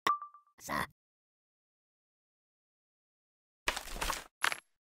Sa.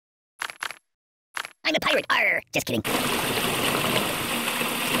 I'm a pirate. Arr! Just kidding.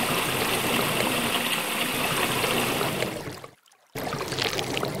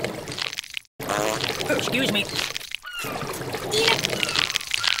 Excuse me.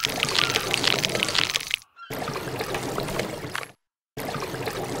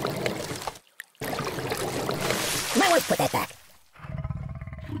 Might want to put that back.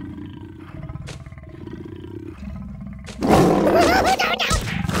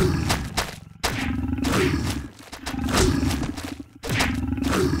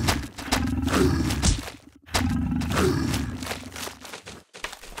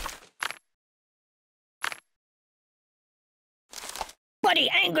 Buddy,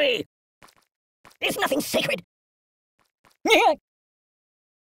 angry! There's nothing sacred!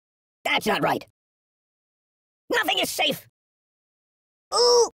 That's not right. Nothing is safe!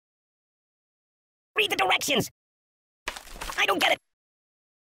 Ooh! Read the directions! I don't get it!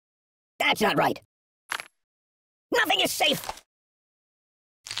 That's not right. Nothing is safe!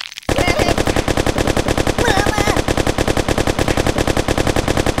 Mama!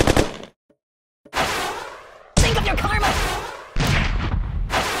 Think of your karma!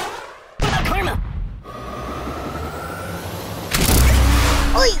 What about karma?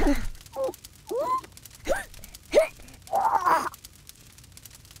 Oi!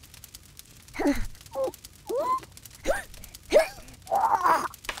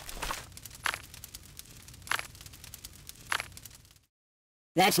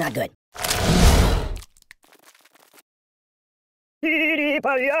 That's not good. Piri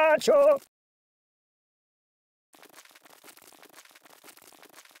pagliaccio!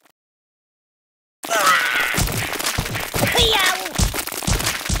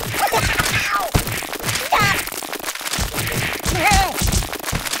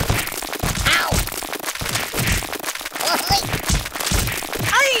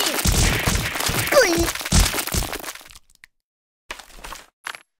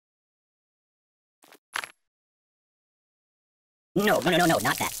 No,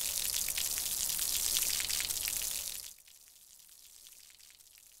 not that.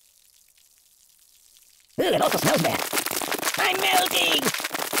 Ugh, it also smells bad. I'm melting!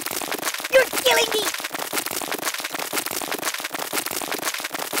 You're killing me!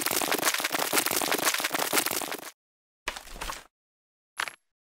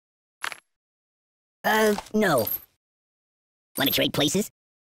 No. Wanna trade places?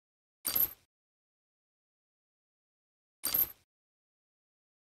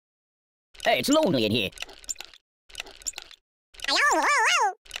 Hey, it's lonely in here.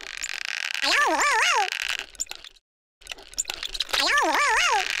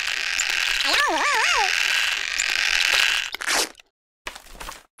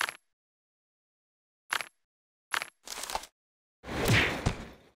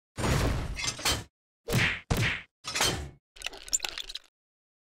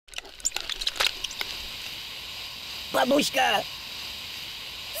 Babushka!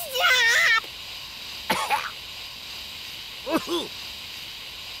 Stop!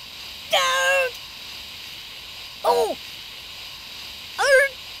 Don't! Oh!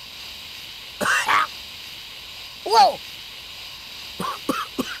 Whoa!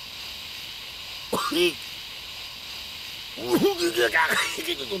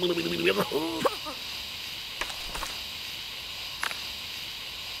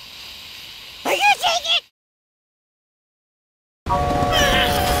 Are you taking it?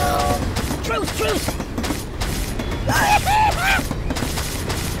 Truce, truce! Ow!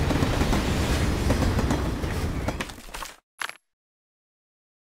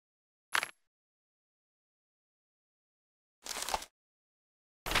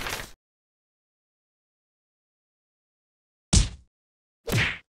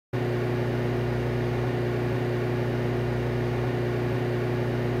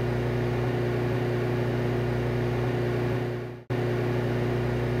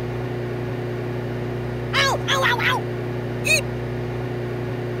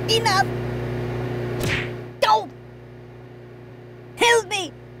 Enough! Don't! Help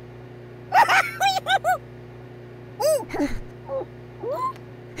me! Oh,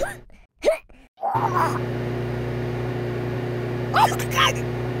 God!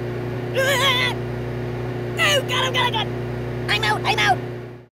 Oh, God! I'm out!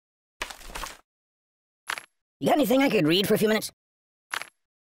 You got anything I could read for a few minutes?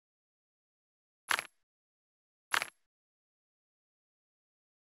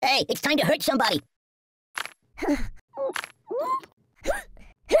 Hey, it's time to hurt somebody!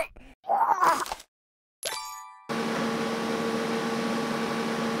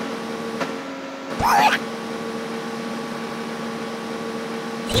 Make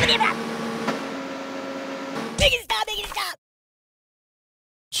it stop! Make it stop!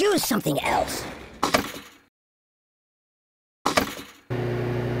 Choose something else.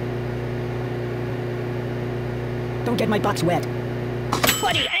 Don't get my box wet.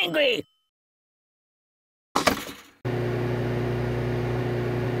 Buddy, angry!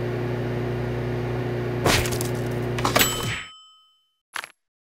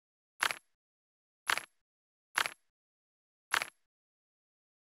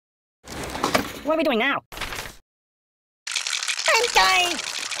 What are we doing now? I'm dying!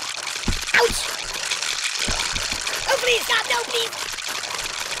 Ouch! Oh, please, stop! No, please!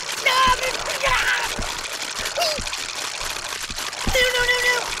 Stop! No, no, no,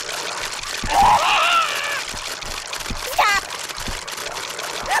 no! Stop!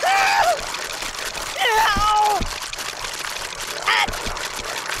 No!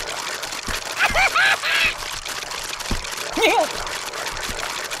 No!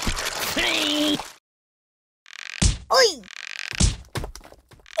 Hey! Oi!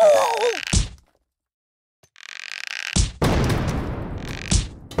 Oh!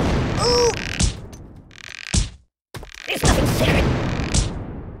 Ooh! There's nothing sacred.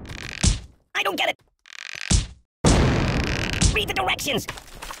 I don't get it. Read the directions.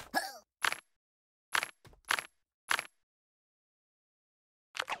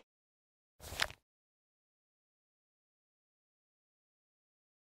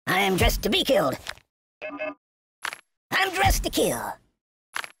 I am dressed to be killed. I'm dressed to kill.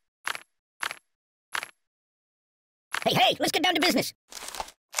 Hey, hey, let's get down to business.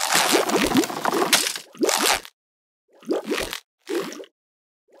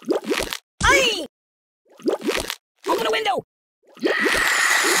 Aye! Open the window!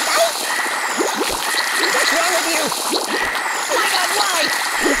 What's wrong with you? My God, why?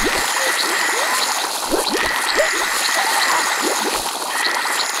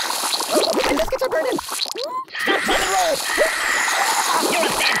 My biscuits are burning! Stop trying to roll! You're a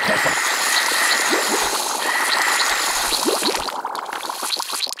bad person!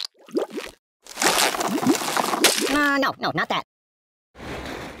 No, not that.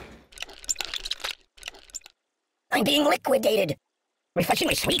 I'm being liquidated.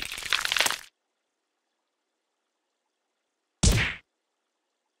 Refreshingly sweet.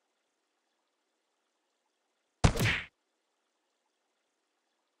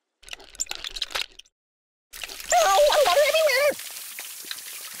 Oh, water everywhere!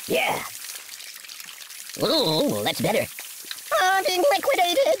 Yeah. Ooh, that's better. I'm being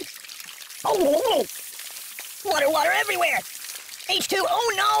liquidated. Oh, water everywhere. H2,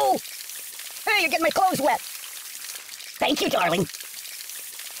 oh no! Hey, you're getting my clothes wet. Thank you, darling.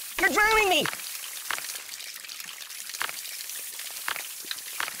 You're drowning me.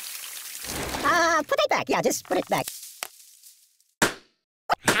 Put it back. Yeah, just put it back.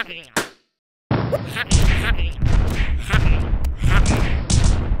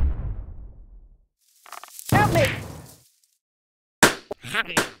 Help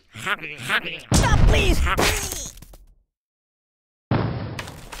me! Stop, please!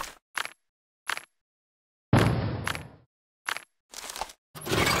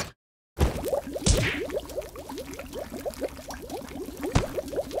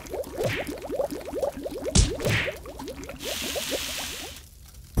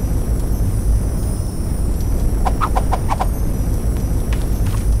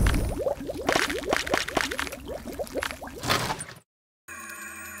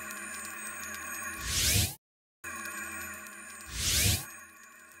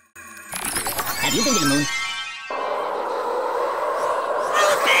 Have you been to the moon? Oh,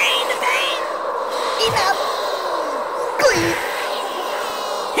 the pain! The pain! Enough! Please!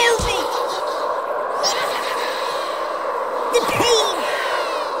 Help me! The pain!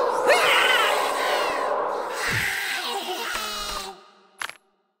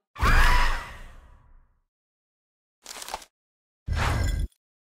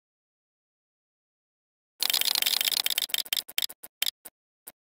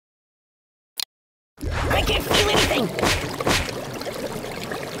 I can't feel anything!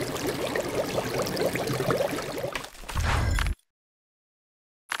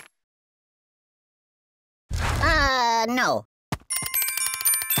 No.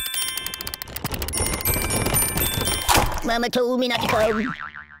 Mama told me not to come.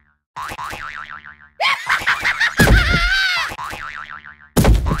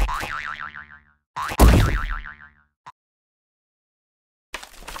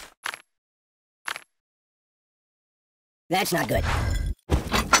 That's not good.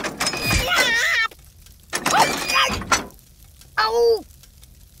 Oh! Oh!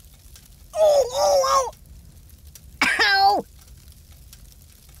 Oh!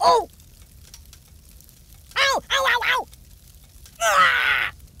 Oh!